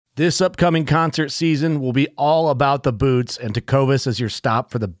This upcoming concert season will be all about the boots, and Tecovas is your stop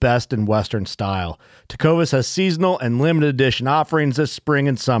for the best in Western style. Tecovas has seasonal and limited edition offerings this spring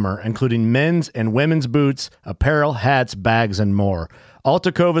and summer, including men's and women's boots, apparel, hats, bags, and more. All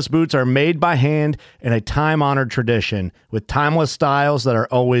Tecovas boots are made by hand in a time-honored tradition with timeless styles that are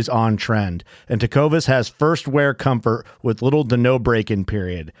always on trend. And Tecovas has first wear comfort with little to no break-in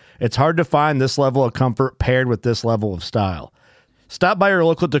period. It's hard to find this level of comfort paired with this level of style. Stop by your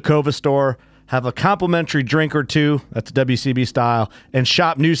local Tecovas store, have a complimentary drink or two, that's WCB style, and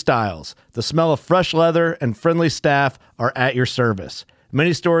shop new styles. The smell of fresh leather and friendly staff are at your service.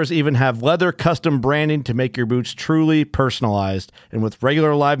 Many stores even have leather custom branding to make your boots truly personalized. And with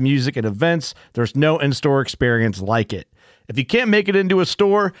regular live music and events, there's no in-store experience like it. If you can't make it into a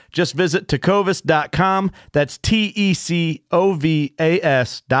store, just visit tecovas.com. That's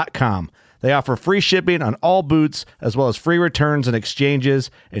TECOVAS.com. They offer free shipping on all boots, as well as free returns and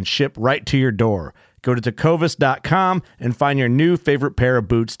exchanges, and ship right to your door. Go to tecovas.com and find your new favorite pair of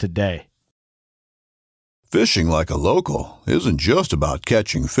boots today. Fishing like a local isn't just about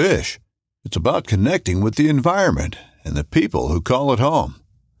catching fish. It's about connecting with the environment and the people who call it home.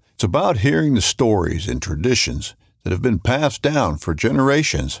 It's about hearing the stories and traditions that have been passed down for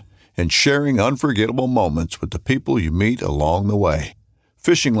generations and sharing unforgettable moments with the people you meet along the way.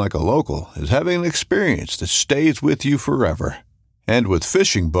 Fishing like a local is having an experience that stays with you forever. And with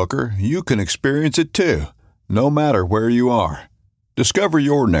Fishing Booker, you can experience it too, no matter where you are. Discover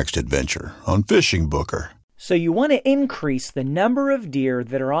your next adventure on Fishing Booker. So you want to increase the number of deer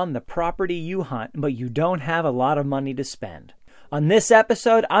that are on the property you hunt, but you don't have a lot of money to spend. On this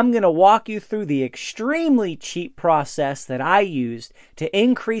episode, I'm going to walk you through the extremely cheap process that I used to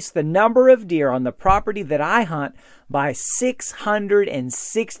increase the number of deer on the property that I hunt by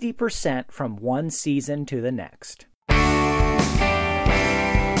 660% from one season to the next.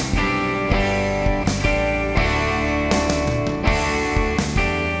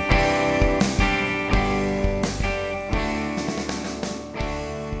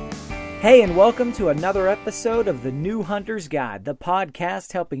 Hey, and welcome to another episode of The New Hunter's Guide, the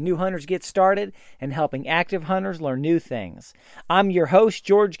podcast helping new hunters get started and helping active hunters learn new things. I'm your host,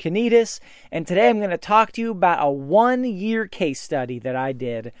 George Kanitas, and today I'm going to talk to you about a one-year case study that I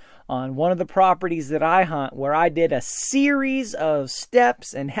did on one of the properties that I hunt, where I did a series of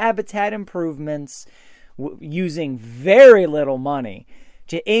steps and habitat improvements using very little money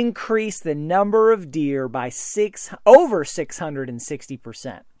to increase the number of deer by over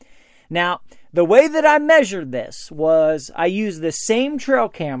 660%. Now, the way that I measured this was I used the same trail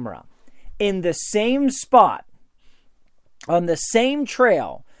camera in the same spot on the same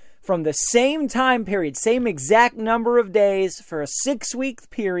trail from the same time period, same exact number of days for a 6-week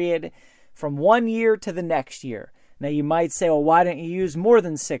period from 1 year to the next year. Now, you might say, well, why didn't you use more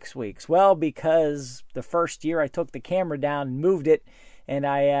than 6 weeks? Well, because the first year I took the camera down and moved it, and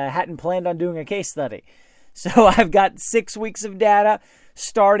I hadn't planned on doing a case study. So I've got 6 weeks of data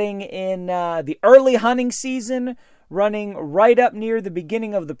starting in the early hunting season, running right up near the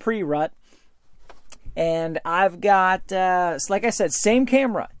beginning of the pre-rut. And I've got, like I said, same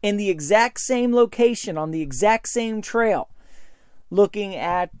camera in the exact same location on the exact same trail. Looking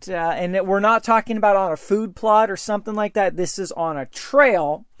at, and we're not talking about on a food plot or something like that. This is on a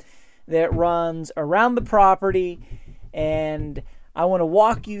trail that runs around the property, and I want to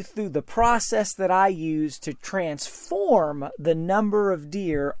walk you through the process that I use to transform the number of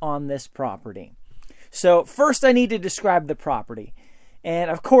deer on this property. So first I need to describe the property. And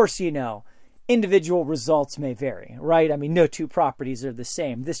of course, you know, individual results may vary, right? I mean, no two properties are the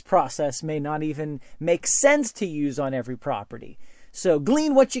same. This process may not even make sense to use on every property. So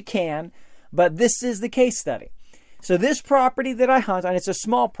glean what you can, but this is the case study. So this property that I hunt on, it's a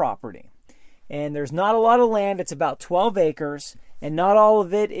small property. And there's not a lot of land. It's about 12 acres. And not all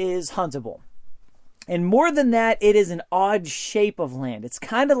of it is huntable. And more than that, it is an odd shape of land. It's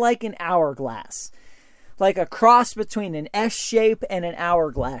kind of like an hourglass. Like a cross between an S shape and an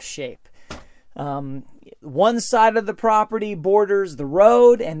hourglass shape. One side of the property borders the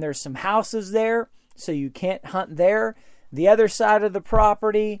road, and there's some houses there, so you can't hunt there. The other side of the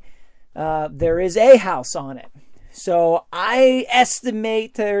property, there is a house on it. So I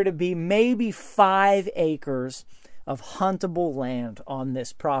estimate there to be maybe 5 acres of huntable land on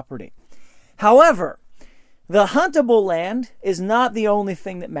this property. However, the huntable land is not the only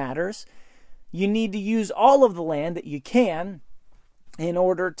thing that matters. You need to use all of the land that you can in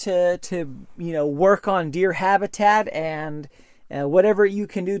order to work on deer habitat and whatever you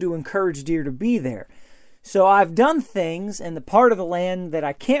can do to encourage deer to be there. So I've done things in the part of the land that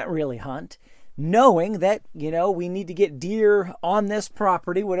I can't really hunt, knowing that, we need to get deer on this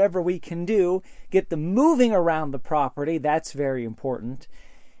property, whatever we can do, get them moving around the property. That's very important.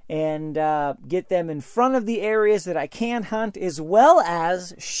 And get them in front of the areas that I can hunt, as well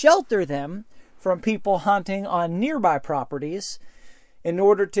as shelter them from people hunting on nearby properties in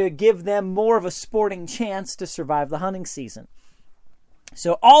order to give them more of a sporting chance to survive the hunting season.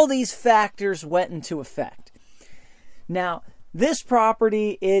 So all these factors went into effect. Now, this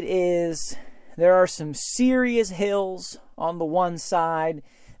property, there are some serious hills on the one side.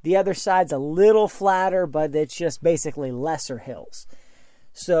 The other side's a little flatter, but it's just basically lesser hills.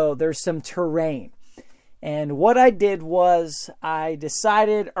 So there's some terrain. And what I did was I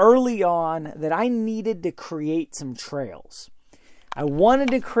decided early on that I needed to create some trails. I wanted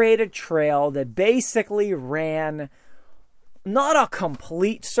to create a trail that basically ran not a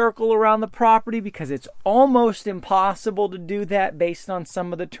complete circle around the property, because it's almost impossible to do that based on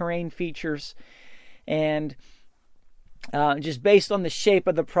some of the terrain features. And just based on the shape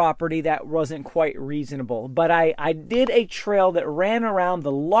of the property, that wasn't quite reasonable. But I did a trail that ran around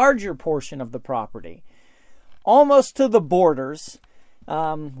the larger portion of the property, almost to the borders.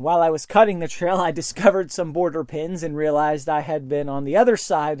 While I was cutting the trail, I discovered some border pins and realized I had been on the other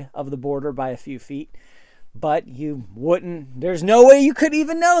side of the border by a few feet. But there's no way you could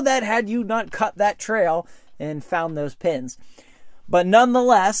even know that had you not cut that trail and found those pins. But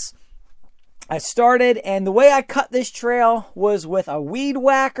nonetheless, I started, and the way I cut this trail was with a weed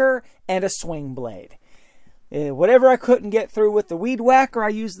whacker and a swing blade. Whatever I couldn't get through with the weed whacker, I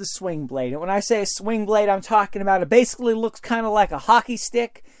used the swing blade. And when I say a swing blade, I'm talking about it basically looks kind of like a hockey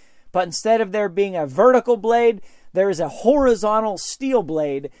stick, but instead of there being a vertical blade, there is a horizontal steel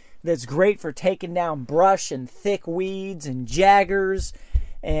blade that's great for taking down brush and thick weeds and jaggers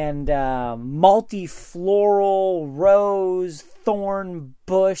and multifloral, rose, thorn,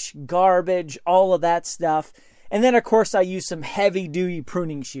 bush, garbage, all of that stuff. And then, of course, I use some heavy-duty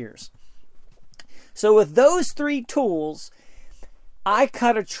pruning shears. So with those three tools, I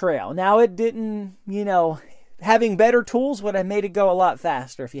cut a trail. Now, it didn't, having better tools would have made it go a lot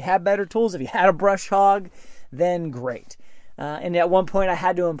faster. If you had better tools, if you had a brush hog, then great. And at one point, I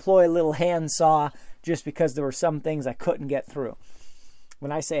had to employ a little hand saw just because there were some things I couldn't get through.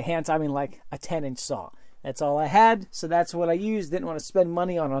 When I say hand saw, I mean like a 10-inch saw. That's all I had, so that's what I used. Didn't want to spend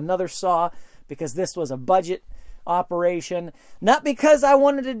money on another saw because this was a budget operation. Not because I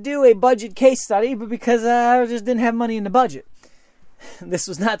wanted to do a budget case study, but because I just didn't have money in the budget. This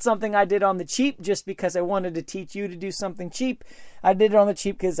was not something I did on the cheap just because I wanted to teach you to do something cheap. I did it on the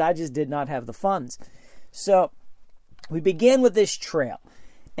cheap because I just did not have the funds. So we began with this trail.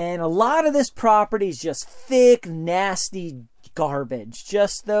 And a lot of this property is just thick, nasty garbage.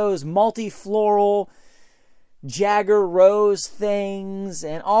 Just those multifloral, jagger rose things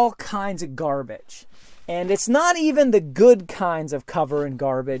and all kinds of garbage. And it's not even the good kinds of cover and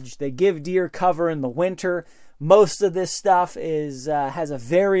garbage. They give deer cover in the winter. Most of this stuff has a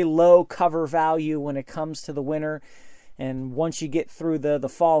very low cover value when it comes to the winter. And once you get through the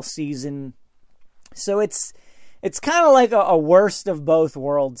fall season. So it's kind of like a worst of both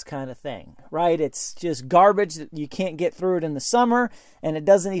worlds kind of thing, right? It's just garbage that you can't get through it in the summer, and it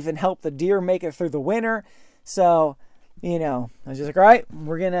doesn't even help the deer make it through the winter. So, I was just like, all right,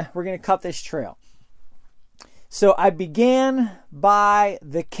 we're gonna cut this trail. So I began by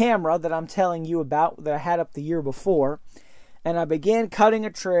the camera that I'm telling you about that I had up the year before, and I began cutting a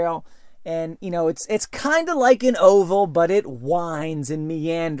trail. And, it's kind of like an oval, but it winds and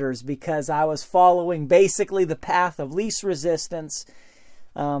meanders because I was following basically the path of least resistance,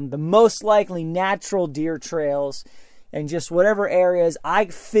 the most likely natural deer trails, and just whatever areas I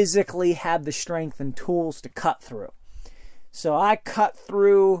physically had the strength and tools to cut through. So I cut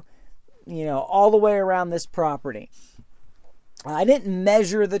through, all the way around this property. I didn't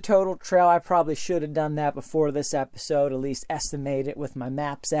measure the total trail. I probably should have done that before this episode, at least estimate it with my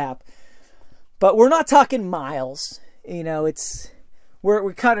Maps app. But we're not talking miles. We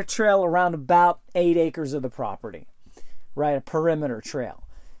cut a trail around about 8 acres of the property, right? A perimeter trail.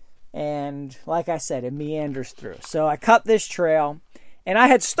 And like I said, it meanders through. So I cut this trail, and I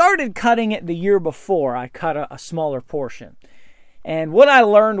had started cutting it the year before. I cut a smaller portion. And what I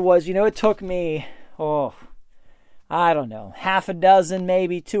learned was, it took me, I don't know, half a dozen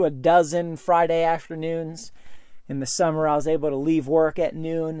maybe to a dozen Friday afternoons. In the summer, I was able to leave work at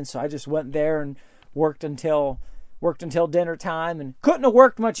noon, and so I just went there and worked until dinner time, and couldn't have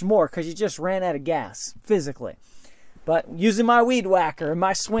worked much more because you just ran out of gas physically. But using my weed whacker and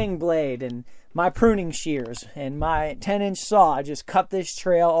my swing blade and my pruning shears and my 10-inch saw, I just cut this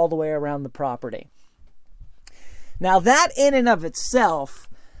trail all the way around the property. Now that in and of itself,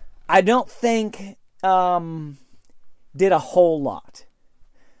 I don't think did a whole lot.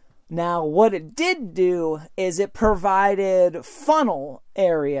 Now, what it did do is it provided funnel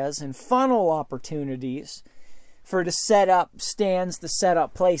areas and funnel opportunities for to set up stands, to set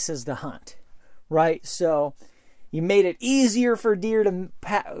up places to hunt, right? So you made it easier for deer to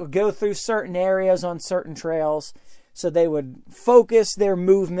go through certain areas on certain trails, so they would focus their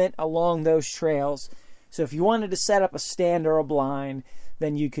movement along those trails. So if you wanted to set up a stand or a blind,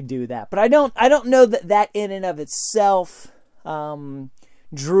 then you could do that. But I don't know that in and of itself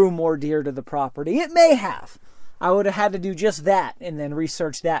drew more deer to the property. It may have. I would have had to do just that and then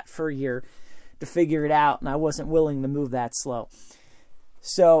research that for a year to figure it out, and I wasn't willing to move that slow.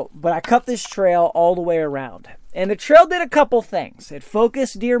 So, but I cut this trail all the way around. And the trail did a couple things. It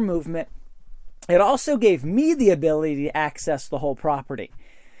focused deer movement. It also gave me the ability to access the whole property.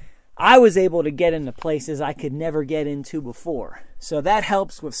 I was able to get into places I could never get into before. So that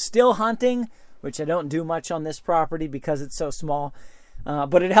helps with still hunting, which I don't do much on this property because it's so small.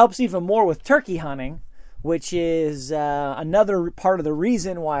 But it helps even more with turkey hunting, which is another part of the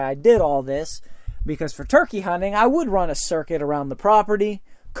reason why I did all this. Because for turkey hunting, I would run a circuit around the property,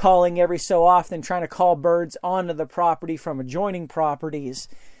 calling every so often, trying to call birds onto the property from adjoining properties,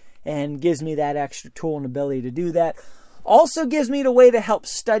 and gives me that extra tool and ability to do that. Also gives me the way to help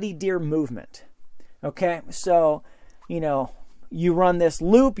study deer movement. Okay, so, you run this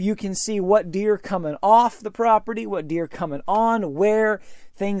loop, you can see what deer coming off the property, what deer coming on, where,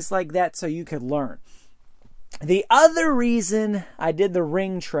 things like that, so you could learn. The other reason I did the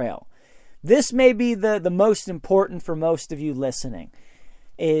ring trail, this may be the most important for most of you listening,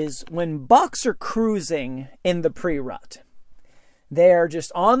 is when bucks are cruising in the pre-rut. They're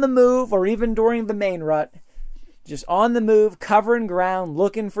just on the move, or even during the main rut, just on the move, covering ground,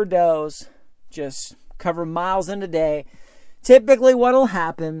 looking for does, just cover miles in a day. Typically what'll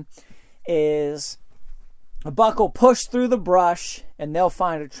happen is a buck will push through the brush and they'll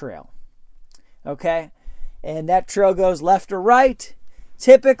find a trail. Okay? And that trail goes left or right.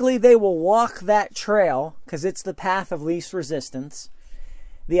 Typically they will walk that trail because it's the path of least resistance.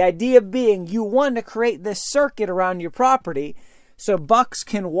 The idea being you want to create this circuit around your property so bucks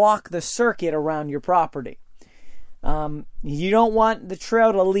can walk the circuit around your property. You don't want the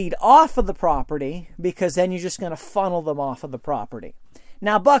trail to lead off of the property because then you're just going to funnel them off of the property.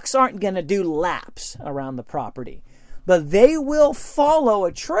 Now, bucks aren't going to do laps around the property, but they will follow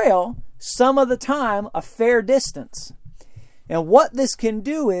a trail some of the time a fair distance. And what this can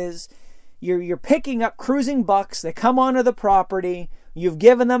do is you're picking up cruising bucks. They come onto the property. You've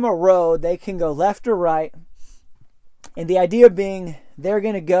given them a road. They can go left or right. And the idea being they're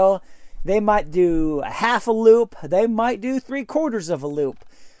going to go, they might do a half a loop. They might do 3/4 of a loop.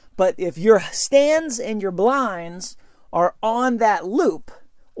 But if your stands and your blinds are on that loop,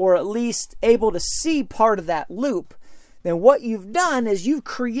 or at least able to see part of that loop, then what you've done is you've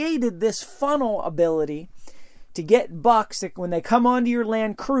created this funnel ability to get bucks that when they come onto your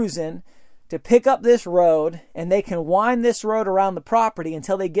land cruising to pick up this road, and they can wind this road around the property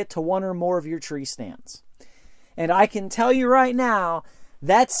until they get to one or more of your tree stands. And I can tell you right now,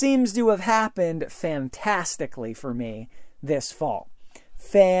 that seems to have happened fantastically for me this fall.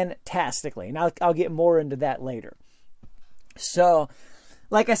 Fantastically. And I'll get more into that later. So,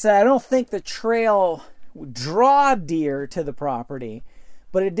 like I said, I don't think the trail draw deer to the property,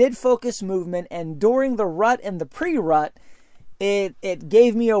 but it did focus movement. And during the rut and the pre-rut, it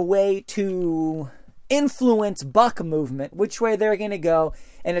gave me a way to influence buck movement, which way they're going to go,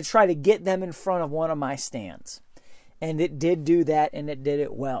 and to try to get them in front of one of my stands. And it did do that, and it did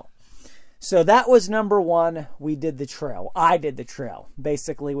it well. So that was number one. We did the trail. I did the trail,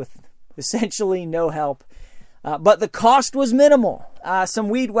 basically with essentially no help. But the cost was minimal. Some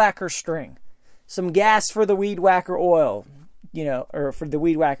weed whacker string, some gas for the weed whacker oil, or for the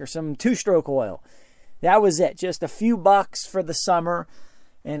weed whacker, some 2-stroke oil. That was it. Just a few bucks for the summer,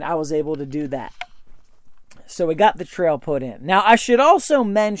 and I was able to do that. So we got the trail put in. Now, I should also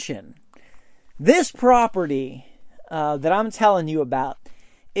mention, this property that I'm telling you about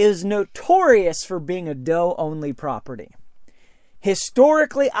is notorious for being a doe-only property.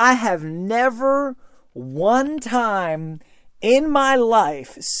 Historically, I have never one time in my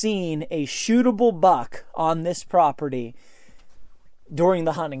life seen a shootable buck on this property during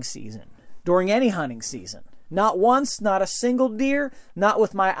the hunting season, during any hunting season. Not once, not a single deer, not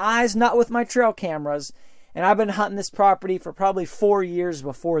with my eyes, not with my trail cameras. And I've been hunting this property for probably 4 years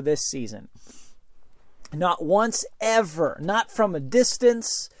before this season. Not once ever, not from a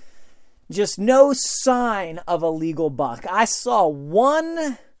distance, just no sign of a legal buck. I saw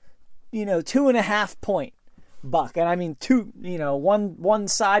one, 2.5 point buck. And I mean, one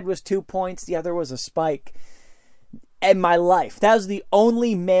side was 2 points, the other was a spike. In my life, that was the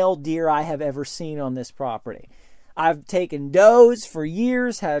only male deer I have ever seen on this property. I've taken does for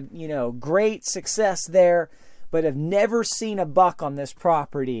years, had, great success there, but have never seen a buck on this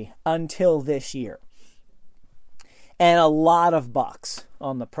property until this year. And a lot of bucks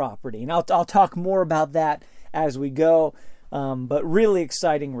on the property. And I'll talk more about that as we go, but really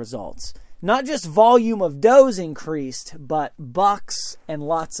exciting results. Not just volume of does increased, but bucks and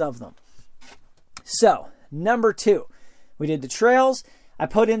lots of them. So, number 2, we did the trails. I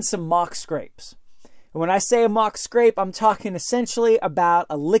put in some mock scrapes. And when I say a mock scrape, I'm talking essentially about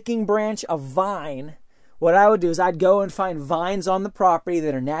a licking branch of vine. What I would do is I'd go and find vines on the property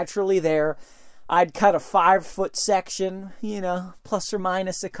that are naturally there. I'd cut a 5-foot section, plus or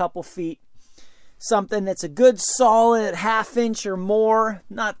minus a couple feet. Something that's a good solid 1/2 inch or more,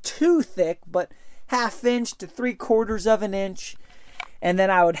 not too thick, but 1/2 inch to 3/4 of an inch. And then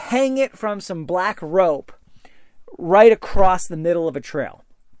I would hang it from some black rope right across the middle of a trail.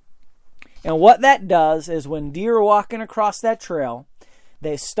 And what that does is when deer are walking across that trail,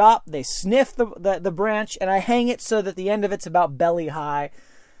 they stop, they sniff the branch, and I hang it so that the end of it's about belly high,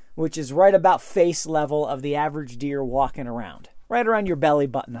 which is right about face level of the average deer walking around, right around your belly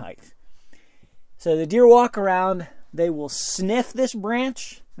button height. So the deer walk around, they will sniff this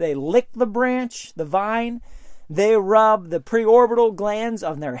branch, they lick the branch, the vine, they rub the preorbital glands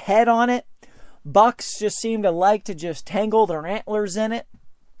on their head on it. Bucks just seem to like to just tangle their antlers in it.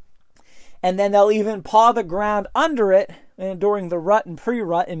 And then they'll even paw the ground under it during the rut and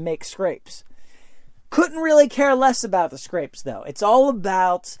pre-rut and make scrapes. Couldn't really care less about the scrapes, though. It's all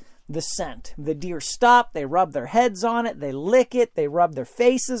about the scent. The deer stop, they rub their heads on it, they lick it, they rub their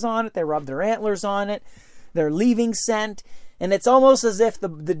faces on it, they rub their antlers on it, they're leaving scent, and it's almost as if the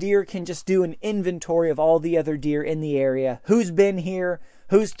deer can just do an inventory of all the other deer in the area. Who's been here,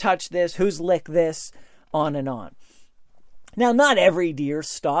 who's touched this, who's licked this, on and on. Now, not every deer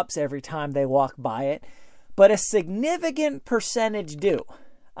stops every time they walk by it, but a significant percentage do.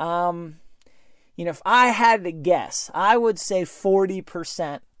 If I had to guess, I would say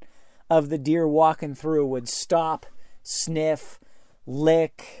 40% of the deer walking through would stop, sniff,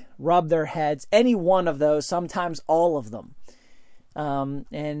 lick, rub their heads, any one of those, sometimes all of them.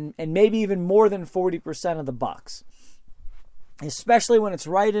 And maybe even more than 40% of the bucks, especially when it's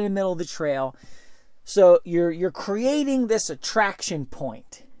right in the middle of the trail. So you're creating this attraction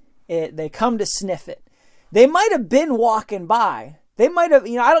point. They come to sniff it. They might have been walking by. They might have,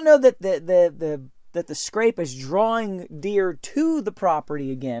 I don't know that the scrape is drawing deer to the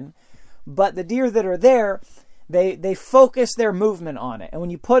property again, but the deer that are there, they focus their movement on it. And when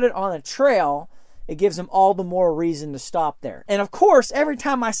you put it on a trail, it gives them all the more reason to stop there. And of course, every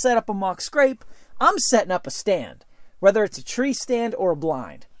time I set up a mock scrape, I'm setting up a stand, whether it's a tree stand or a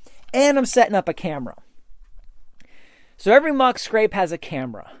blind. And I'm setting up a camera. So every mock scrape has a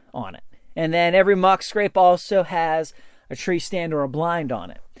camera on it. And then every mock scrape also has a tree stand or a blind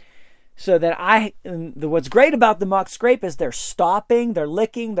on it. So that what's great about the mock scrape is they're stopping, they're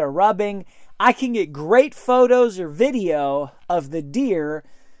licking, they're rubbing. I can get great photos or video of the deer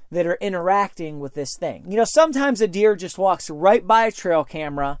that are interacting with this thing. Sometimes a deer just walks right by a trail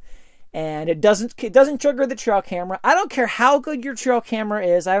camera and it doesn't trigger the trail camera. I don't care how good your trail camera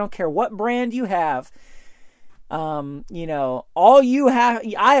is. I don't care what brand you have. All you have,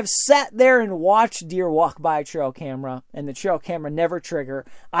 I have sat there and watched deer walk by a trail camera and the trail camera never trigger.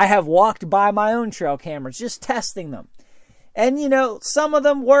 I have walked by my own trail cameras, just testing them. And, some of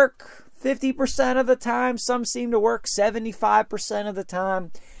them work 50% of the time. Some seem to work 75% of the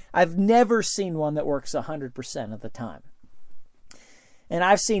time. I've never seen one that works 100% of the time. And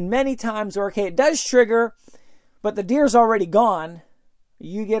I've seen many times where, it does trigger, but the deer's already gone.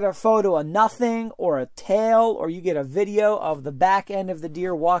 You get a photo of nothing or a tail, or you get a video of the back end of the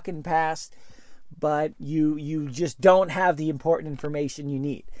deer walking past, but you just don't have the important information you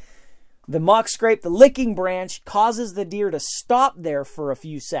need. The mock scrape, the licking branch, causes the deer to stop there for a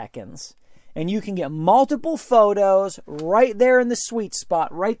few seconds, and you can get multiple photos right there in the sweet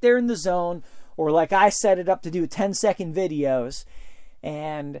spot, right there in the zone, or like I set it up to do 10-second videos,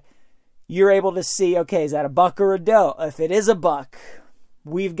 and you're able to see, is that a buck or a doe? If it is a buck,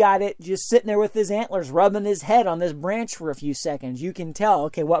 we've got it just sitting there with his antlers, rubbing his head on this branch for a few seconds. You can tell,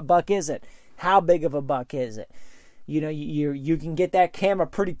 what buck is it? How big of a buck is it? You can get that camera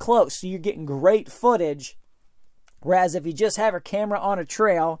pretty close, so you're getting great footage. Whereas if you just have a camera on a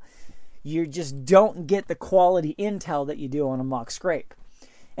trail, you just don't get the quality intel that you do on a mock scrape.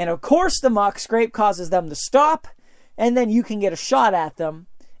 And of course, the mock scrape causes them to stop, and then you can get a shot at them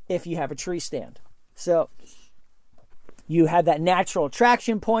if you have a tree stand. So You have that natural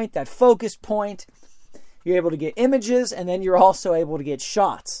attraction point, that focus point. You're able to get images, and then you're also able to get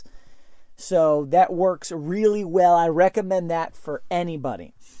shots. So that works really well. I recommend that for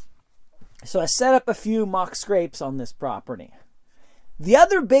anybody. So I set up a few mock scrapes on this property. The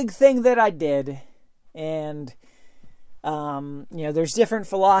other big thing that I did, and there's different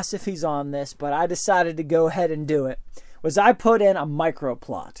philosophies on this, but I decided to go ahead and do it, was I put in a micro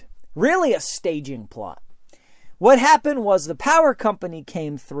plot. Really a staging plot. What happened was the power company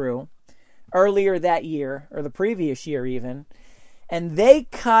came through earlier that year, or the previous year even, and they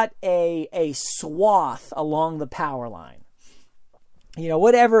cut a swath along the power line.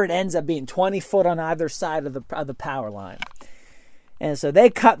 Whatever it ends up being, 20 foot on either side of the power line. And so they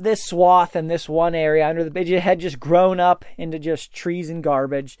cut this swath in this one area under the bridge. It had just grown up into just trees and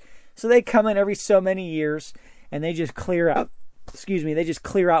garbage. So they come in every so many years and they just clear out,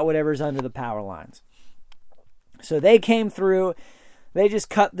 whatever's under the power lines. So they came through, they just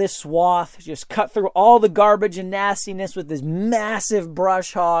cut this swath, just cut through all the garbage and nastiness with this massive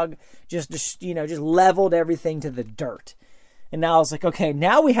brush hog, just leveled everything to the dirt. And now I was like, okay,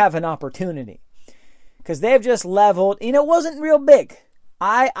 now we have an opportunity. Because they've just leveled, it wasn't real big.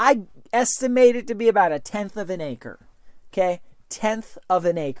 I estimate it to be about 1/10 of an acre. Okay? 1/10 of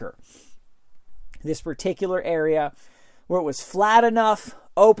an acre. This particular area where it was flat enough,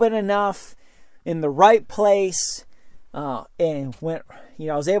 open enough, in the right place, and went,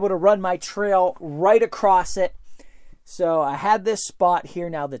 I was able to run my trail right across it. So I had this spot here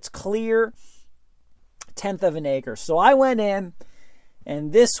now that's clear, 1/10 of an acre. So I went in,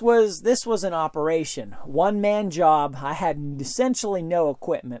 and this was an operation, one-man job. I had essentially no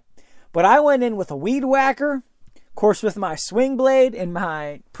equipment, but I went in with a weed whacker, of course with my swing blade and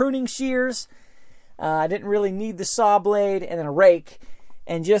my pruning shears. I didn't really need the saw blade, and then a rake,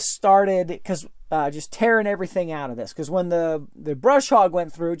 and just started just tearing everything out of this. Because when the brush hog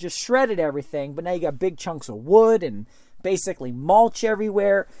went through, just shredded everything, but now you got big chunks of wood and basically mulch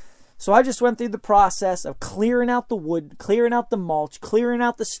everywhere. So I just went through the process of clearing out the wood, clearing out the mulch, clearing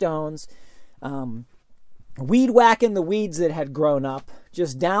out the stones, weed whacking the weeds that had grown up,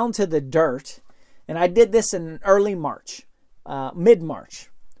 just down to the dirt. And I did this in early March, mid-March,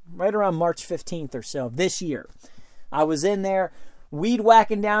 right around March 15th or so of this year. I was in there, weed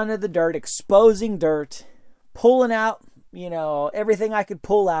whacking down to the dirt, exposing dirt, pulling out, everything I could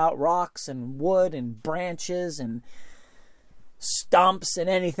pull out, rocks and wood and branches and stumps and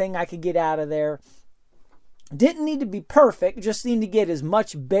anything I could get out of there. Didn't need to be perfect, just need to get as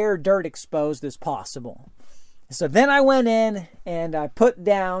much bare dirt exposed as possible. So then I went in and I put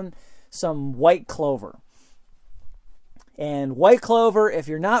down some white clover. And white clover, if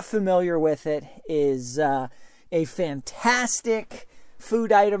you're not familiar with it, is a fantastic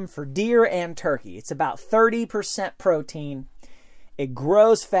food item for deer and turkey. It's about 30% protein. It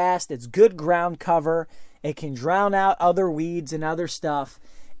grows fast. It's good ground cover. It can drown out other weeds and other stuff.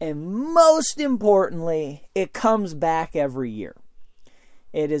 And most importantly, it comes back every year.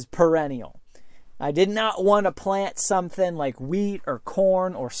 It is perennial. I did not want to plant something like wheat or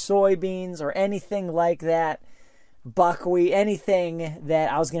corn or soybeans or anything like that. Buckwheat, anything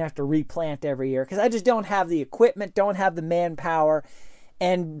that I was going to have to replant every year. Because I just don't have the equipment, don't have the manpower,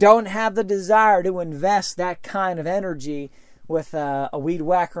 and don't have the desire to invest that kind of energy with a weed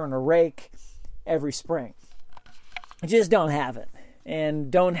whacker and a rake every spring. I just don't have it, and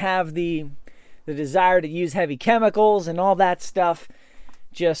don't have the desire to use heavy chemicals and all that stuff.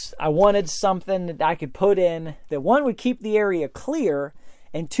 Just, I wanted something that I could put in that, one, would keep the area clear,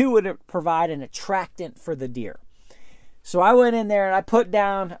 and two, would provide an attractant for the deer. So I went in there and I put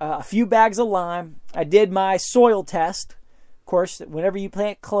down a few bags of lime. I did my soil test. Of course, whenever you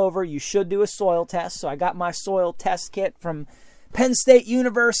plant clover, you should do a soil test. So I got my soil test kit from Penn State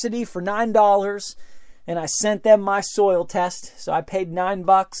University for $9, and I sent them my soil test. So I paid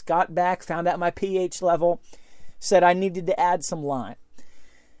 $9, got back, found out my pH level, said I needed to add some lime.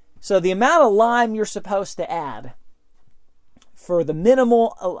 So the amount of lime you're supposed to add for the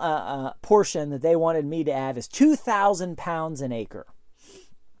minimal portion that they wanted me to add is 2,000 pounds an acre,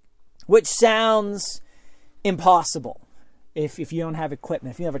 which sounds impossible if you don't have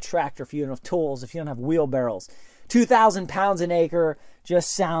equipment, if you don't have a tractor, if you don't have tools, if you don't have wheelbarrows. 2,000 pounds an acre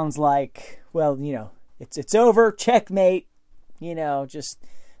just sounds like, well, it's over, checkmate, just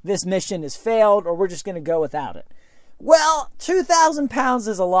this mission has failed, or we're just going to go without it. Well, 2,000 pounds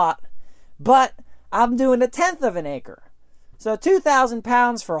is a lot, but I'm doing 1/10 of an acre. So 2,000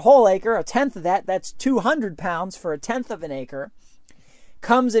 pounds for a whole acre, 1/10 of that's 200 pounds for 1/10 of an acre.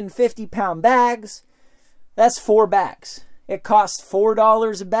 Comes in 50-pound bags. That's 4 bags. It cost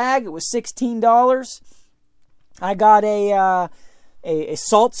 $4 a bag. It was $16. I got a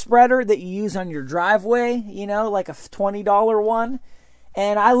salt spreader that you use on your driveway, like a $20 one.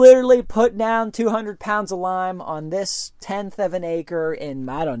 And I literally put down 200 pounds of lime on this 1/10 of an acre in,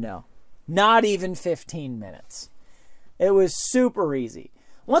 I don't know, not even 15 minutes. It was super easy.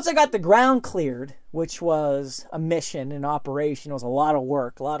 Once I got the ground cleared, which was a mission, an operation, it was a lot of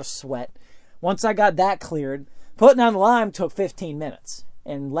work, a lot of sweat. Once I got that cleared, putting down the lime took 15 minutes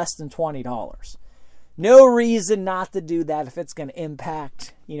and less than $20. No reason not to do that if it's going to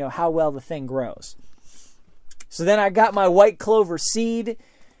impact, how well the thing grows. So then I got my white clover seed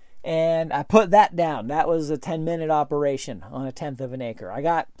and I put that down. That was a 10-minute operation on a 1/10 of an acre.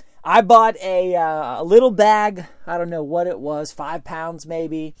 I bought a little bag. I don't know what it was, 5 pounds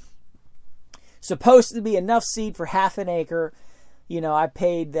maybe. Supposed to be enough seed for half an acre.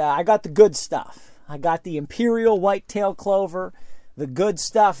 I got the good stuff. I got the Imperial Whitetail Clover. The good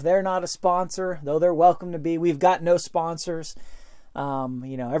stuff. They're not a sponsor, though they're welcome to be. We've got no sponsors.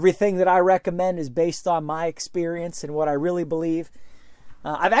 Everything that I recommend is based on my experience and what I really believe.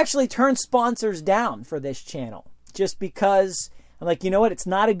 I've actually turned sponsors down for this channel just because I'm like, you know what? It's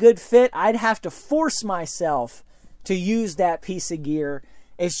not a good fit. I'd have to force myself to use that piece of gear.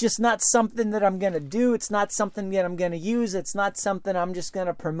 It's just not something that I'm going to do. It's not something that I'm going to use. It's not something I'm just going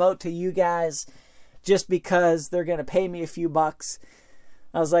to promote to you guys just because they're going to pay me a few bucks.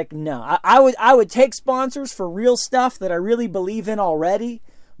 I was like, no, I would take sponsors for real stuff that I really believe in already,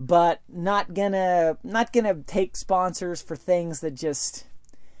 but not gonna take sponsors for things that just,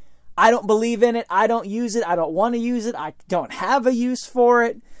 I don't believe in it. I don't use it. I don't want to use it. I don't have a use for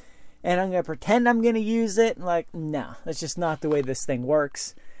it. And I'm going to pretend I'm going to use it. Like, no, that's just not the way this thing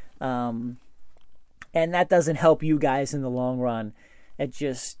works. And that doesn't help you guys in the long run. And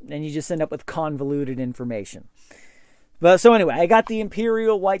you just end up with convoluted information. But so anyway, I got the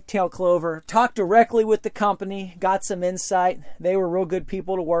Imperial Whitetail Clover, talked directly with the company, got some insight. They were real good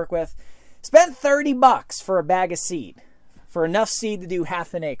people to work with. Spent $30 for a bag of seed, for enough seed to do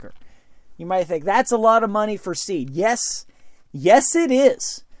half an acre. You might think that's a lot of money for seed. Yes, it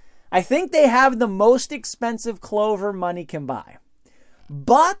is. I think they have the most expensive clover money can buy.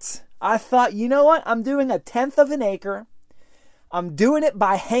 But I thought, you know what? I'm doing a 1/10 of an acre. I'm doing it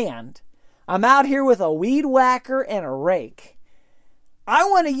by hand. I'm out here with a weed whacker and a rake. I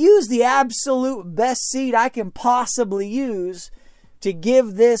want to use the absolute best seed I can possibly use to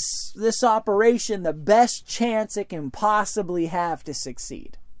give this operation the best chance it can possibly have to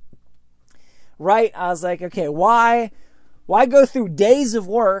succeed. Right? I was like, okay, why go through days of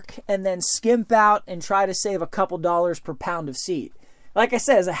work and then skimp out and try to save a couple dollars per pound of seed? Like I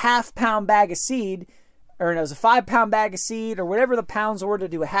said, it's a 1/2 pound bag of seed, or no, it's a 5 pound bag of seed, or whatever the pounds were to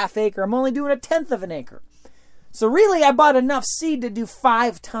do a half acre. I'm only doing a 1/10 of an acre. So really, I bought enough seed to do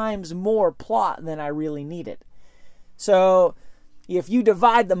 5 times more plot than I really needed. So if you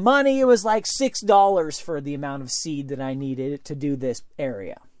divide the money, it was like $6 for the amount of seed that I needed to do this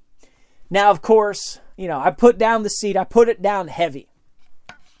area. Now, of course, I put down the seed. I put it down heavy.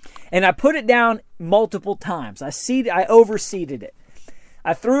 And I put it down multiple times. I overseeded it.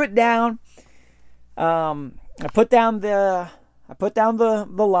 I threw it down. I put down the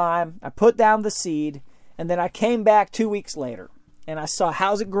lime, I put down the seed, and then I came back 2 weeks later and I saw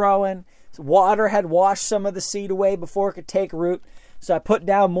how's it growing. Water had washed some of the seed away before it could take root. So I put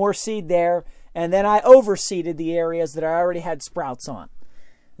down more seed there, and then I overseeded the areas that I already had sprouts on.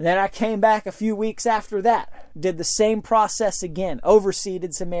 And then I came back a few weeks after that, did the same process again,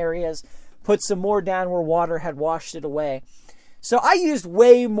 overseeded some areas, put some more down where water had washed it away. So I used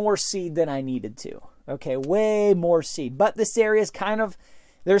way more seed than I needed to. Okay, way more seed. But this area is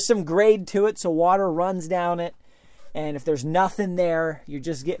there's some grade to it, so water runs down it. And if there's nothing there, you're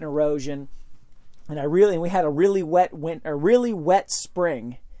just getting erosion. And we had a really wet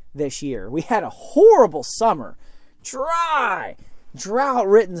spring this year. We had a horrible summer.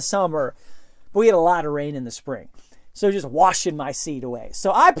 Drought-ridden summer. But we had a lot of rain in the spring. So just washing my seed away.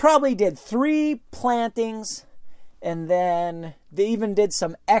 So I probably did 3 plantings. And then they even did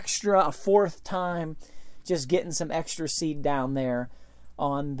some extra a 4th time, just getting some extra seed down there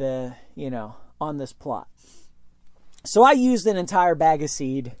on on this plot. So I used an entire bag of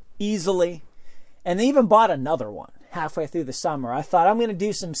seed easily, and they even bought another one halfway through the summer. I thought I'm going to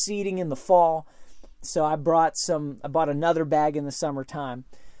do some seeding in the fall, so I bought another bag in the summertime.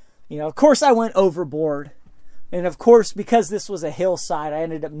 Of course I went overboard. And of course, because this was a hillside, I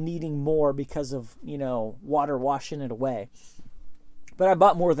ended up needing more because of, water washing it away. But I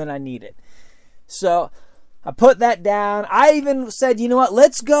bought more than I needed. So I put that down. I even said, you know what,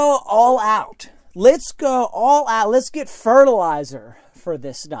 let's go all out. Let's go all out. Let's get fertilizer for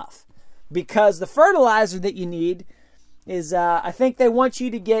this stuff. because the fertilizer that you need is, I think they want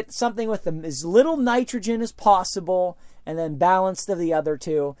you to get something with as little nitrogen as possible and then balanced of the other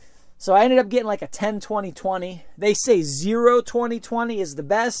two. So I ended up getting like a 10-20-20. They say 0-20-20 is the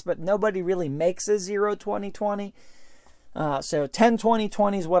best, but nobody really makes a 0-20-20. So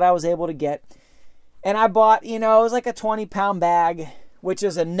 10-20-20 is what I was able to get. And I bought, it was like a 20-pound bag, which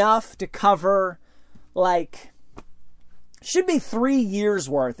is enough to cover should be 3 years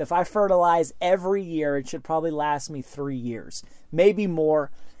worth. If I fertilize every year, it should probably last me 3 years, maybe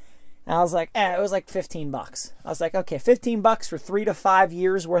more. And I was like, it was like $15. I was like, okay, $15 for 3 to 5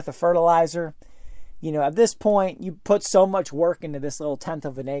 years worth of fertilizer. At this point, you put so much work into this little 1/10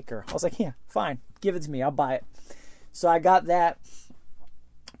 of an acre. I was like, yeah, fine, give it to me, I'll buy it. So I got that,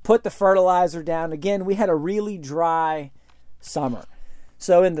 put the fertilizer down. Again, we had a really dry summer.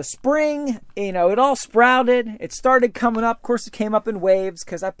 So in the spring, it all sprouted. It started coming up. Of course, it came up in waves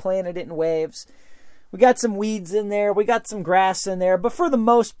because I planted it in waves. We got some weeds in there. We got some grass in there. But for the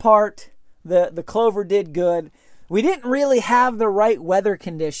most part, the clover did good. We didn't really have the right weather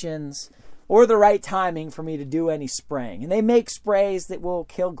conditions or the right timing for me to do any spraying. And they make sprays that will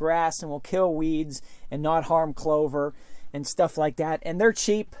kill grass and will kill weeds and not harm clover and stuff like that. And they're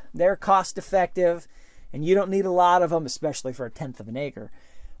cheap. They're cost effective. And you don't need a lot of them, especially for a 1/10 of an acre.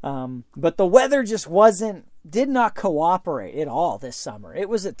 But the weather just did not cooperate at all this summer. It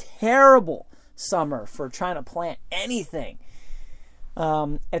was a terrible summer for trying to plant anything.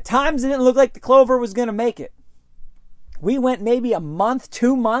 At times, it didn't look like the clover was going to make it. We went maybe a month,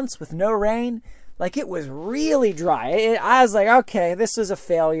 2 months with no rain. It was really dry. I was like, okay, this is a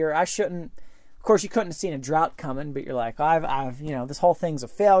failure. I shouldn't. Of course, you couldn't have seen a drought coming, but you're like, this whole thing's a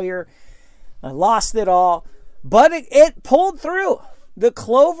failure. I lost it all, but it pulled through. The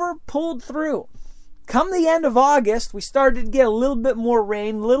clover pulled through. Come the end of August, we started to get a little bit more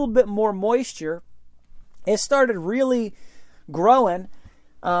rain, a little bit more moisture. It started really growing.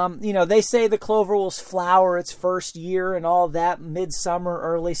 They say the clover will flower its first year and all that, midsummer,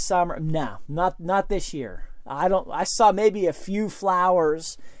 early summer. No, not this year. I saw maybe a few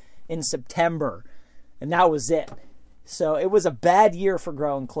flowers in September, and that was it. So it was a bad year for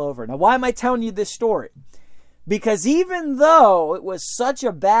growing clover. Now, why am I telling you this story? Because even though it was such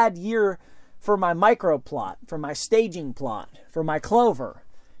a bad year for my micro plot, for my staging plot, for my clover,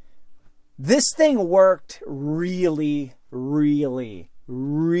 this thing worked really, really,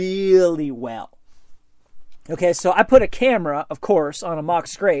 really well. Okay, so I put a camera, of course, on a mock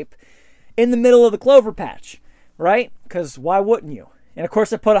scrape in the middle of the clover patch, right? Because why wouldn't you? And of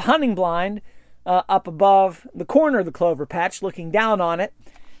course, I put a hunting blind up above the corner of the clover patch, looking down on it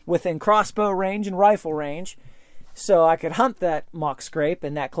within crossbow range and rifle range, so I could hunt that mock scrape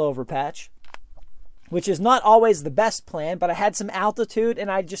in that clover patch, which is not always the best plan, but I had some altitude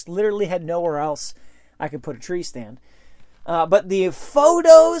and I just literally had nowhere else I could put a tree stand. But the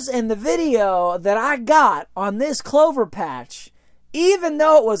photos and the video that I got on this clover patch, even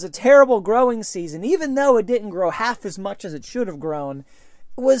though it was a terrible growing season, even though it didn't grow half as much as it should have grown,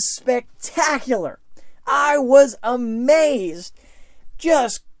 was spectacular. I was amazed,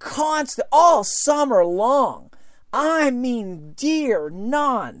 just constant, all summer long. I mean, deer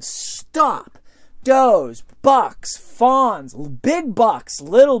non-stop. Does, bucks, fawns, big bucks,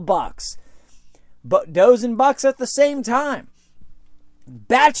 little bucks, but does and bucks at the same time.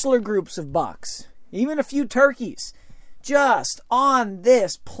 Bachelor groups of bucks, even a few turkeys, just on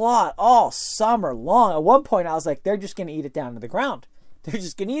this plot all summer long. At one point, I was like, they're just going to eat it down to the ground. They're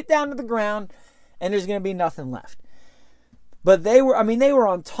just going to eat it down to the ground, and there's going to be nothing left. But they were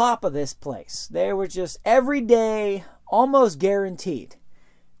on top of this place. They were just every day, almost guaranteed.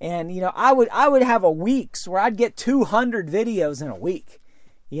 And, I would have a weeks where I'd get 200 videos in a week,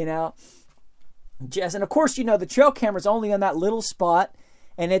 and of course, the trail camera's only on that little spot,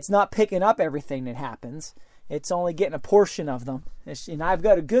 and it's not picking up everything that happens. It's only getting a portion of them. I've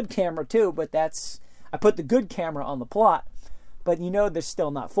got a good camera too, but I put the good camera on the plot. But they're still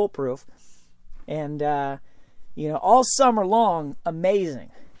not foolproof. And, all summer long,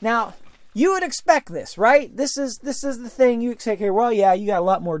 amazing. Now, you would expect this, right? This is the thing you expect here. Well, yeah, you got a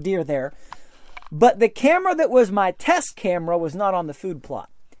lot more deer there. But the camera that was my test camera was not on the food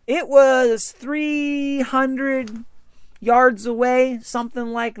plot. It was 300 yards away, something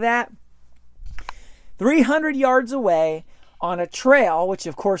like that. 300 yards away on a trail, which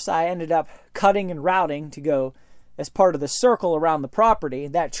of course I ended up cutting and routing to go as part of the circle around the property.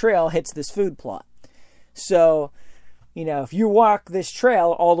 That trail hits this food plot. So, if you walk this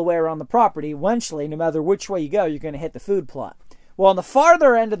trail all the way around the property, eventually, no matter which way you go, you're going to hit the food plot. Well, on the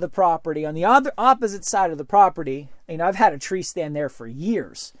farther end of the property, on the other opposite side of the property, I've had a tree stand there for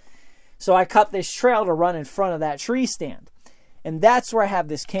years. So I cut this trail to run in front of that tree stand. And that's where I have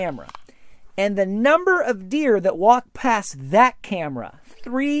this camera. And the number of deer that walk past that camera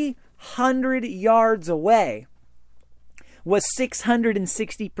 300 yards away was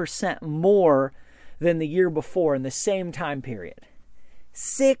 660% more than the year before in the same time period.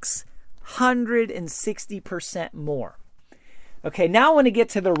 660% more. Okay, now I want to get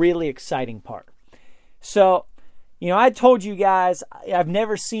to the really exciting part. So, I told you guys I've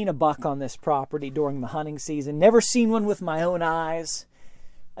never seen a buck on this property during the hunting season. Never seen one with my own eyes.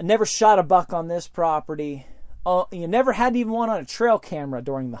 I never shot a buck on this property. You never had even one on a trail camera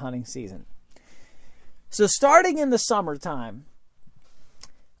during the hunting season. So starting in the summertime,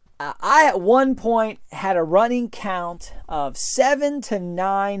 I at one point had a running count of 7 to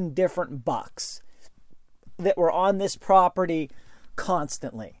 9 different bucks that were on this property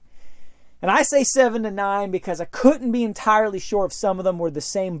constantly. And I say 7 to 9 because I couldn't be entirely sure if some of them were the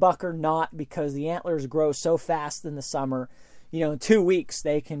same buck or not, because the antlers grow so fast in the summer. In 2 weeks,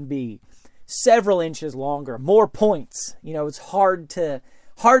 they can be several inches longer, more points. It's hard to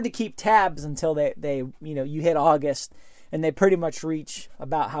keep tabs until they you hit August and they pretty much reach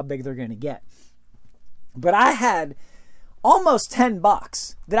about how big they're going to get. But I had almost 10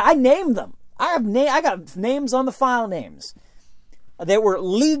 bucks that I named them. I got names on the file names. They were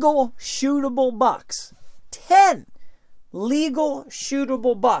legal shootable bucks. 10 legal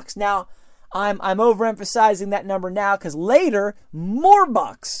shootable bucks. Now, I'm overemphasizing that number now because later more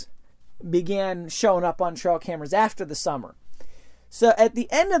bucks began showing up on trail cameras after the summer. So at the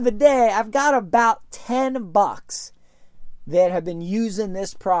end of the day, I've got about 10 bucks that have been using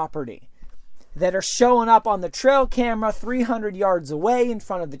this property that are showing up on the trail camera 300 yards away in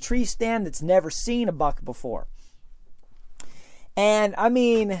front of the tree stand that's never seen a buck before. And I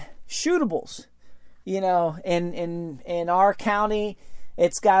mean, shootables, in our county,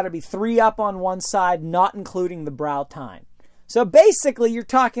 it's got to be 3 up on one side, not including the brow tine. So basically, you're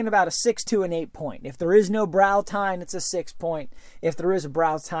talking about a 6 to an 8 point. If there is no brow tine, it's a 6 point. If there is a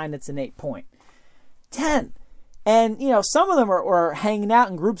brow tine, it's an 8 point. 10. And, some of them are hanging out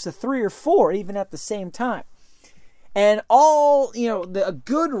in groups of 3 or 4, even at the same time. And all, a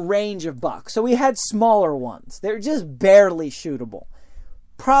good range of bucks. So we had smaller ones. They're just barely shootable.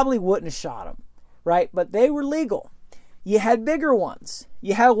 Probably wouldn't have shot them, right? But they were legal. You had bigger ones.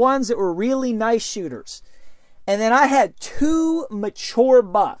 You had ones that were really nice shooters. And then I had 2 mature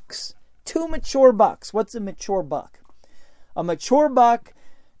bucks. 2 mature bucks. What's a mature buck? A mature buck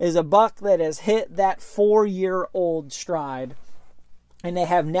is a buck that has hit that 4-year-old stride, and they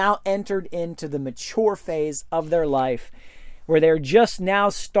have now entered into the mature phase of their life where they're just now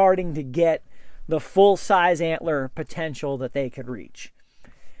starting to get the full-size antler potential that they could reach.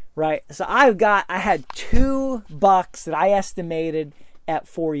 Right? So I had 2 bucks that I estimated at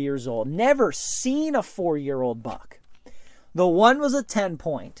 4 years old. Never seen a 4-year-old buck. The one was a 10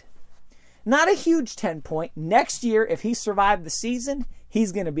 point. Not a huge 10 point. Next year, if he survived the season,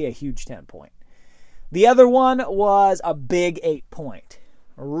 he's going to be a huge 10 point. The other one was a big 8 point.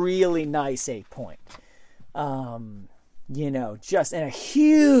 A really nice 8 point. Just in a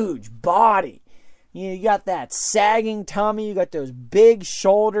huge body. You got that sagging tummy. You got those big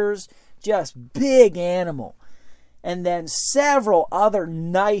shoulders. Just big animal. And then several other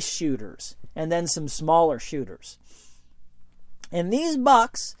nice shooters. And then some smaller shooters. And these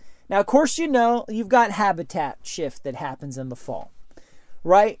bucks, now of course you've got habitat shift that happens in the fall.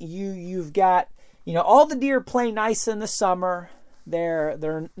 Right? You've got, all the deer play nice in the summer.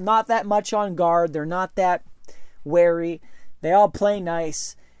 They're not that much on guard. They're not that wary. They all play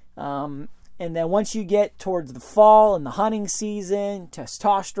nice. And then once you get towards the fall and the hunting season,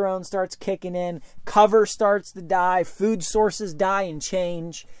 testosterone starts kicking in, cover starts to die, food sources die and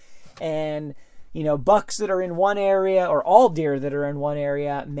change. And, bucks that are in one area, or all deer that are in one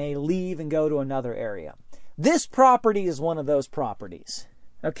area, may leave and go to another area. This property is one of those properties.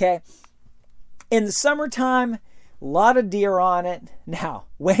 Okay? In the summertime, a lot of deer on it. Now,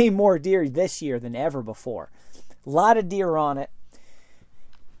 way more deer this year than ever before. A lot of deer on it.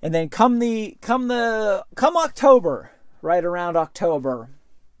 And then come October, right around October,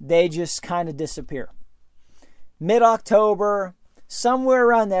 they just kind of disappear. Mid-October, somewhere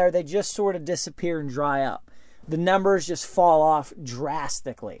around there, they just sort of disappear and dry up. The numbers just fall off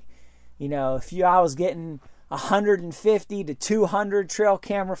drastically. If I was getting 150 to 200 trail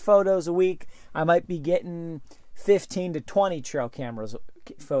camera photos a week, I might be getting 15 to 20 trail cameras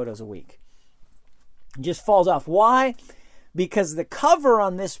photos a week. It just falls off. Why? Because the cover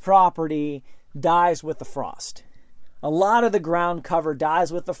on this property dies with the frost. A lot of the ground cover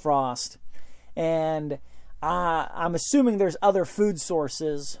dies with the frost. And I'm assuming there's other food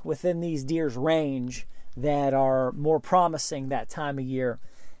sources within these deer's range that are more promising that time of year,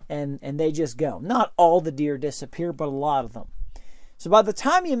 and they just go. Not all the deer disappear, but a lot of them. So by the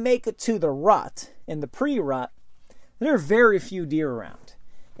time you make it to the rut, in the pre-rut, there are very few deer around.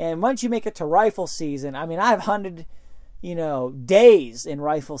 And once you make it to rifle season, I mean, I've hunted, days in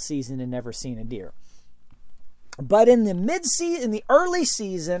rifle season and never seen a deer. But in the mid-season, in the early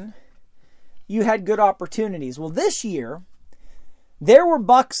season, you had good opportunities. Well, this year, there were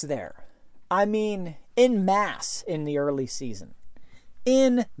bucks there. I mean, en masse in the early season.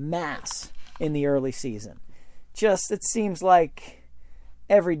 En masse in the early season. Just, it seems like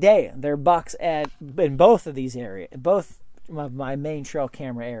every day there are bucks in both of these areas, both of my main trail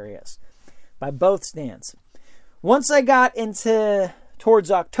camera areas, by both stands. Once I got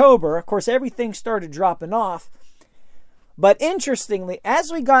towards October, of course, everything started dropping off. But interestingly,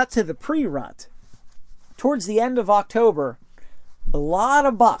 as we got to the pre-rut, towards the end of October, a lot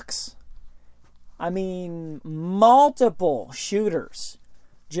of bucks. I mean, multiple shooters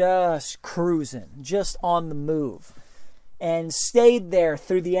just cruising, just on the move, and stayed there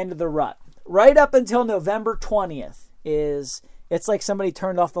through the end of the rut. Right up until November 20th it's like somebody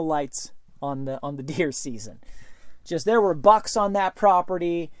turned off the lights on the deer season. Just there were bucks on that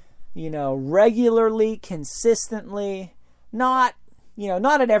property, regularly, consistently. Not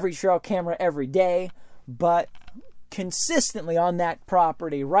at every trail camera every day, but consistently on that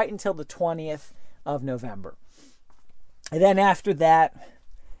property right until the 20th of November. And then after that,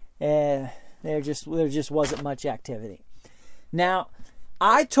 there just wasn't much activity. Now,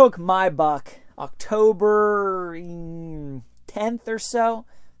 I took my buck October 10th or so,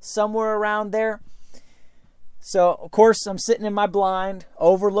 somewhere around there. So, of course, I'm sitting in my blind,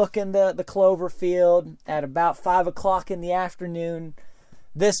 overlooking the clover field at about 5 o'clock in the afternoon.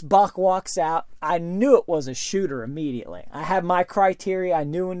 This buck walks out. I knew it was a shooter immediately. I had my criteria. I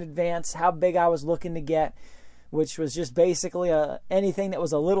knew in advance how big I was looking to get, which was just basically anything that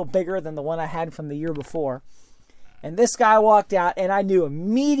was a little bigger than the one I had from the year before. And this guy walked out, and I knew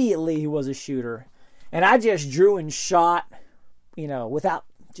immediately he was a shooter. And I just drew and shot, without,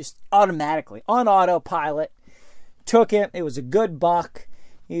 just automatically, on autopilot. Took it. It was a good buck.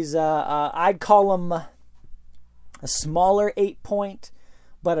 He's I'd call him a smaller 8-point,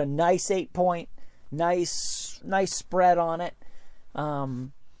 but a nice 8-point. Nice spread on it.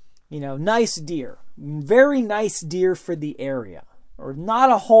 Nice deer. Very nice deer for the area. Or not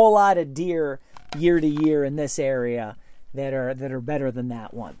a whole lot of deer year to year in this area that are better than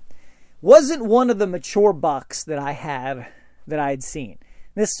that one. Wasn't one of the mature bucks that I had seen.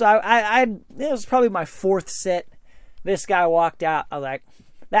 It was probably my fourth sit. This guy walked out. I was like,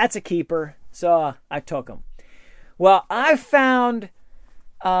 that's a keeper. So I took him. Well, I found,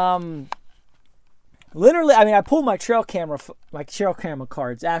 literally, I pulled my trail camera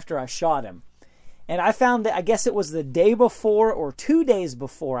cards after I shot him. And I found that, I guess it was the day before or 2 days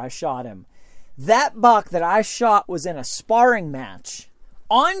before I shot him. That buck that I shot was in a sparring match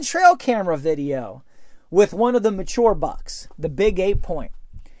on trail camera video with one of the mature bucks, the big 8-point.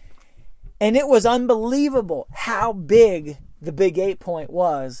 And it was unbelievable how big the big 8-point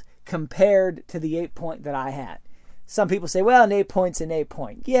was compared to the 8-point that I had. Some people say, well, an 8-point's an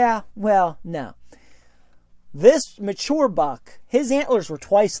 8-point. Yeah, well, no. This mature buck, his antlers were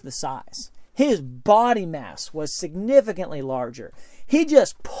twice the size. His body mass was significantly larger. He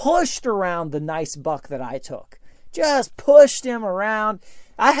just pushed around the nice buck that I took. Just pushed him around.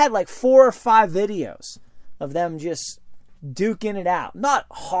 I had like 4 or 5 videos of them just duking it out. Not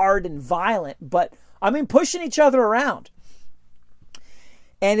hard and violent, but pushing each other around.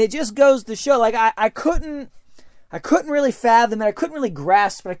 And it just goes to show, like, I couldn't really fathom it. I couldn't really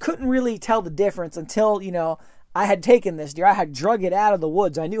grasp it. I couldn't really tell the difference until, I had taken this deer. I had drug it out of the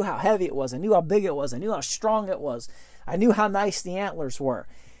woods. I knew how heavy it was. I knew how big it was. I knew how strong it was. I knew how nice the antlers were.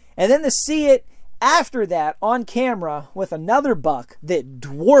 And then to see it after that on camera with another buck that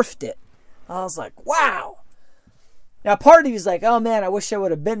dwarfed it, I was like, wow. Now, part of you is like, oh man, I wish I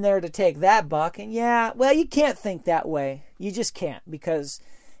would have been there to take that buck. And yeah, well, you can't think that way. You just can't, because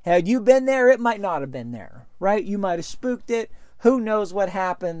had you been there, it might not have been there, right? You might have spooked it. Who knows what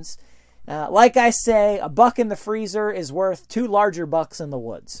happens? Like I say, a buck in the freezer is worth 2 larger bucks in the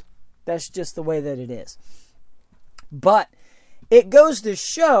woods. That's just the way that it is. But it goes to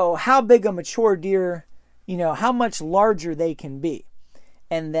show how big a mature deer, how much larger they can be.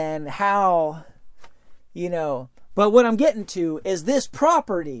 And then how, but what I'm getting to is this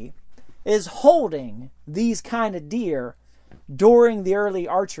property is holding these kind of deer during the early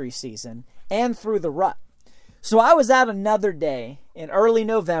archery season and through the rut. So I was out another day in early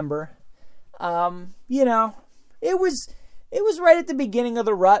November. You know, it was right at the beginning of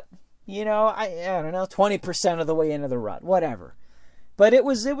the rut. You know, I don't know, 20% of the way into the rut, whatever. But it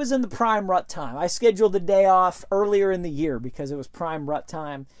was in the prime rut time. I scheduled the day off earlier in the year because it was prime rut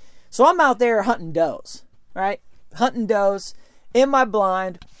time. So I'm out there hunting does, right? Hunting does in my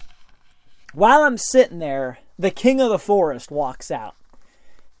blind. While I'm sitting there, the king of the forest walks out.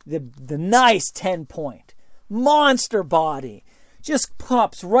 The nice 10-point, monster body, just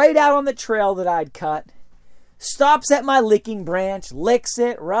pops right out on the trail that I'd cut. Stops at my licking branch, licks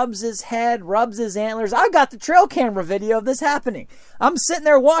it, rubs his head, rubs his antlers. I got the trail camera video of this happening. I'm sitting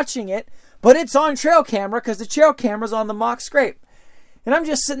there watching it, but it's on trail camera because the trail camera's on the mock scrape. And I'm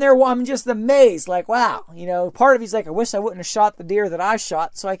just sitting there, I'm just amazed, like, wow. You know, part of me's like, I wish I wouldn't have shot the deer that I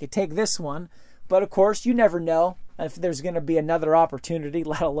shot so I could take this one. But, of course, you never know if there's going to be another opportunity,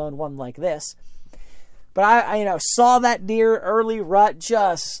 let alone one like this. But I saw that deer early rut,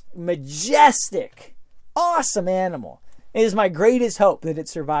 just majestic. Awesome animal. It is my greatest hope that it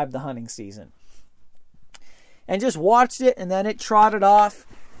survived the hunting season. And just watched it, and then it trotted off.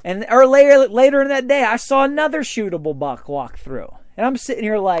 And later in that day, I saw another shootable buck walk through. And I'm sitting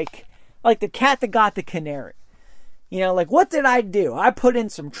here like the cat that got the canary. You know, like, what did I do? I put in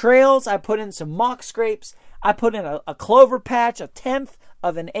some trails. I put in some mock scrapes. I put in a clover patch, 1/10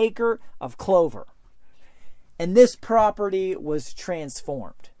 of an acre of clover. And this property was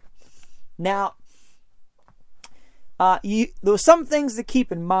transformed. Now, there was some things to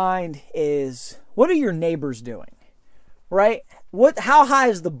keep in mind is, what are your neighbors doing, right? How high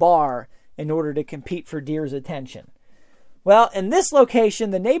is the bar in order to compete for deer's attention? Well, in this location,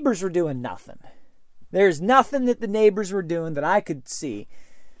 the neighbors were doing nothing. There's nothing that the neighbors were doing that I could see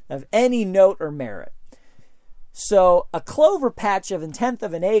of any note or merit. So a clover patch of 1/10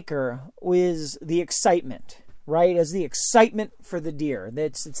 of an acre was the excitement, right? As the excitement for the deer.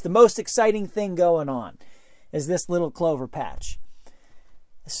 It's the most exciting thing going on, is this little clover patch.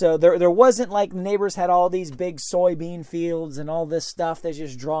 So there wasn't like the neighbors had all these big soybean fields and all this stuff that's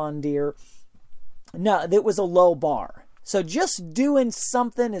just drawing deer. No, it was a low bar. So just doing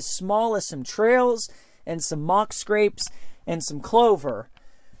something as small as some trails and some mock scrapes and some clover,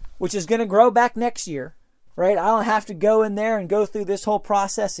 which is going to grow back next year, right? I don't have to go in there and go through this whole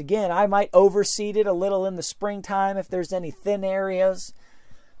process again. I might overseed it a little in the springtime if there's any thin areas.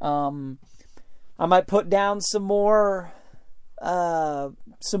 I might put down some more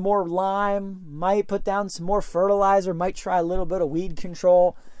lime, might put down some more fertilizer, might try a little bit of weed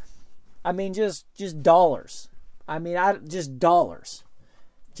control. I mean, just dollars. Just dollars,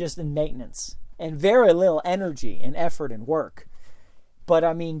 just in maintenance, and very little energy and effort and work. But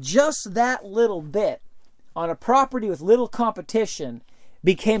I mean, just that little bit on a property with little competition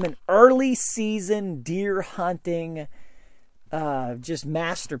became an early season deer hunting just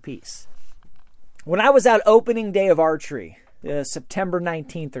masterpiece. When I was out opening day of archery, September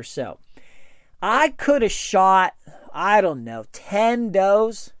 19th or so, I could have shot, 10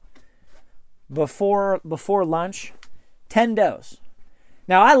 does before lunch. 10 does.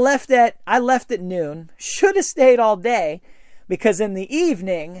 Now I left at noon. Should have stayed all day, because in the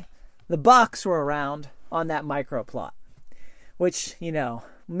evening the bucks were around on that micro plot, which,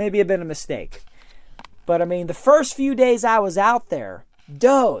 maybe a bit of a mistake. But I mean, the first few days I was out there,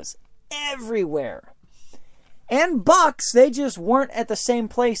 does everywhere. And bucks, they just weren't at the same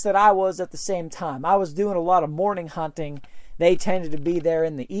place that I was at the same time. I was doing a lot of morning hunting. They tended to be there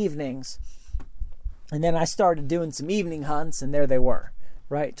in the evenings. And then I started doing some evening hunts, and there they were,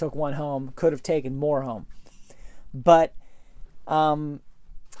 right? Took one home, could have taken more home. But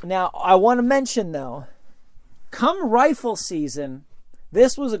now I want to mention, though, come rifle season,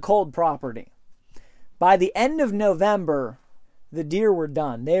 this was a cold property. By the end of November, the deer were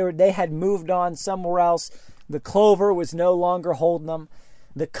done. They had moved on somewhere else. The clover was no longer holding them.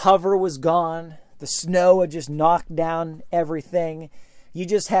 The cover was gone. The snow had just knocked down everything. You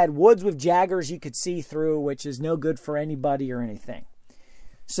just had woods with jaggers you could see through, which is no good for anybody or anything.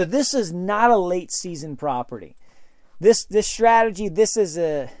 So this is not a late season property. This strategy, this is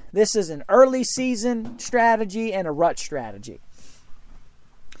an early season strategy and a rut strategy.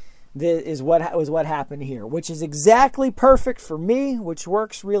 This is what happened here, which is exactly perfect for me, which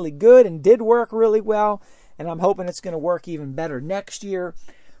works really good and did work really well, and I'm hoping it's going to work even better next year.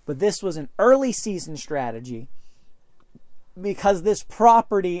 But this was an early season strategy, because this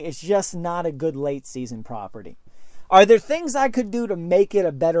property is just not a good late season property. Are there things I could do to make it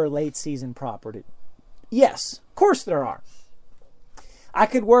a better late season property? Yes, of course there are. I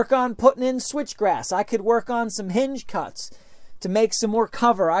could work on putting in switchgrass. I could work on some hinge cuts to make some more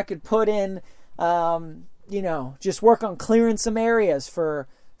cover. I could put in, just work on clearing some areas for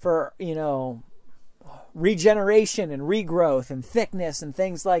for, regeneration and regrowth and thickness and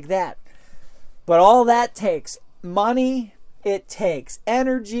things like that. But all that takes money, it takes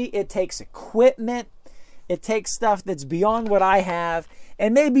energy, it takes equipment, it takes stuff that's beyond what I have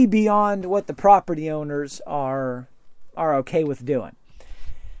and maybe beyond what the property owners are okay with doing.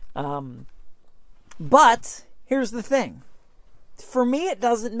 But here's the thing. For me, it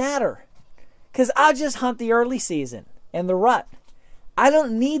doesn't matter, because I just hunt the early season and the rut. I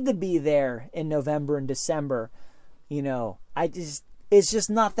don't need to be there in November and December. It's just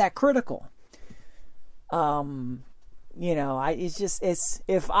not that critical. If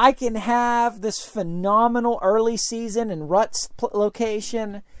I can have this phenomenal early season and rut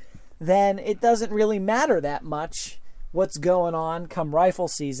location, then it doesn't really matter that much what's going on come rifle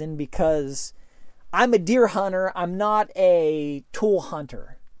season, because I'm a deer hunter. I'm not a tool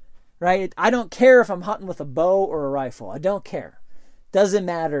hunter, right? I don't care if I'm hunting with a bow or a rifle. I don't care. Doesn't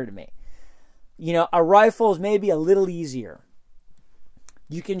matter to me. A rifle is maybe a little easier.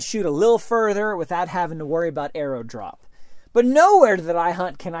 You can shoot a little further without having to worry about arrow drop. But nowhere that I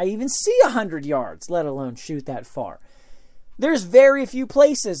hunt can I even see 100 yards, let alone shoot that far. There's very few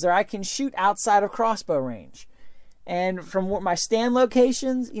places that I can shoot outside of crossbow range. And from my stand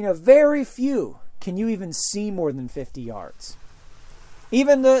locations, very few can you even see more than 50 yards.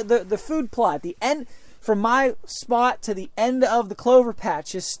 Even the food plot, the end, from my spot to the end of the clover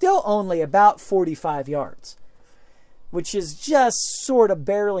patch is still only about 45 yards, which is just sort of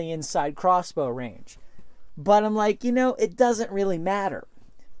barely inside crossbow range. But I'm like, it doesn't really matter.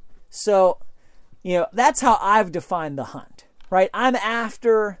 So, that's how I've defined the hunt, right? I'm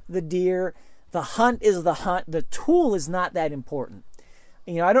after the deer. The hunt is the hunt. The tool is not that important.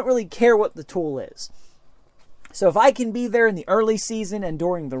 I don't really care what the tool is. So if I can be there in the early season and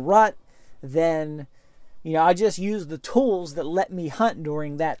during the rut, then, I just use the tools that let me hunt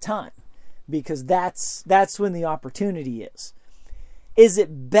during that time, because that's when the opportunity is. Is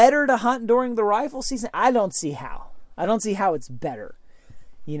it better to hunt during the rifle season? I don't see how. I don't see how it's better.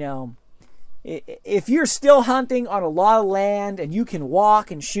 If you're still hunting on a lot of land and you can walk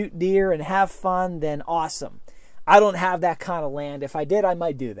and shoot deer and have fun, then awesome. I don't have that kind of land. If I did, I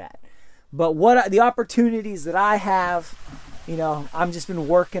might do that. But the opportunities that I have, I've just been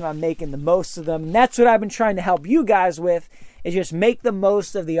working on making the most of them. And that's what I've been trying to help you guys with, is just make the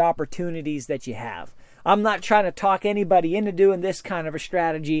most of the opportunities that you have. I'm not trying to talk anybody into doing this kind of a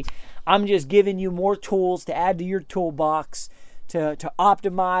strategy. I'm just giving you more tools to add to your toolbox to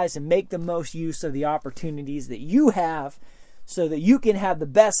optimize and make the most use of the opportunities that you have, so that you can have the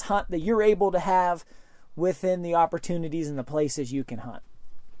best hunt that you're able to have within the opportunities and the places you can hunt.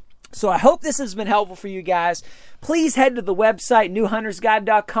 So I hope this has been helpful for you guys. Please head to the website,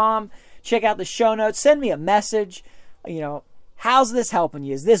 newhuntersguide.com. Check out the show notes. Send me a message. How's this helping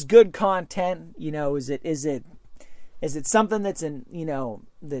you? Is this good content? Is it something that's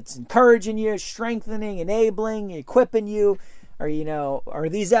that's encouraging you, strengthening, enabling, equipping you? Are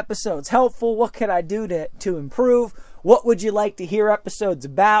these episodes helpful? What could I do to improve? What would you like to hear episodes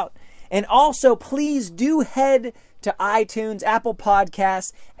about? And also, please do head to iTunes, Apple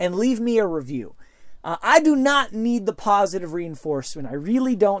Podcasts, and leave me a review. I do not need the positive reinforcement. I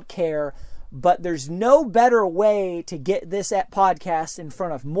really don't care. But there's no better way to get this podcast in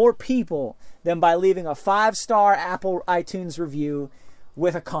front of more people than by leaving a 5-star Apple iTunes review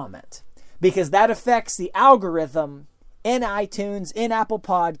with a comment. Because that affects the algorithm in iTunes, in Apple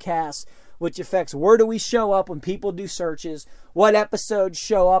Podcasts, which affects where do we show up when people do searches, what episodes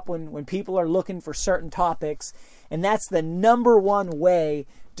show up when people are looking for certain topics. And that's the number one way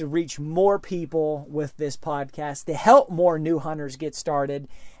to reach more people with this podcast, to help more new hunters get started,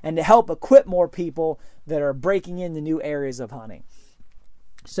 and to help equip more people that are breaking into new areas of hunting.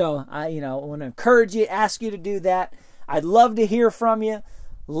 So I want to encourage you, ask you to do that. I'd love to hear from you.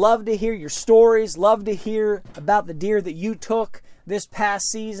 Love to hear your stories. Love to hear about the deer that you took this past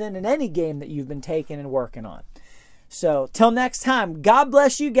season and any game that you've been taking and working on. So till next time, God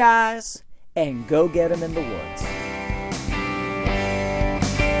bless you guys, and go get them in the woods.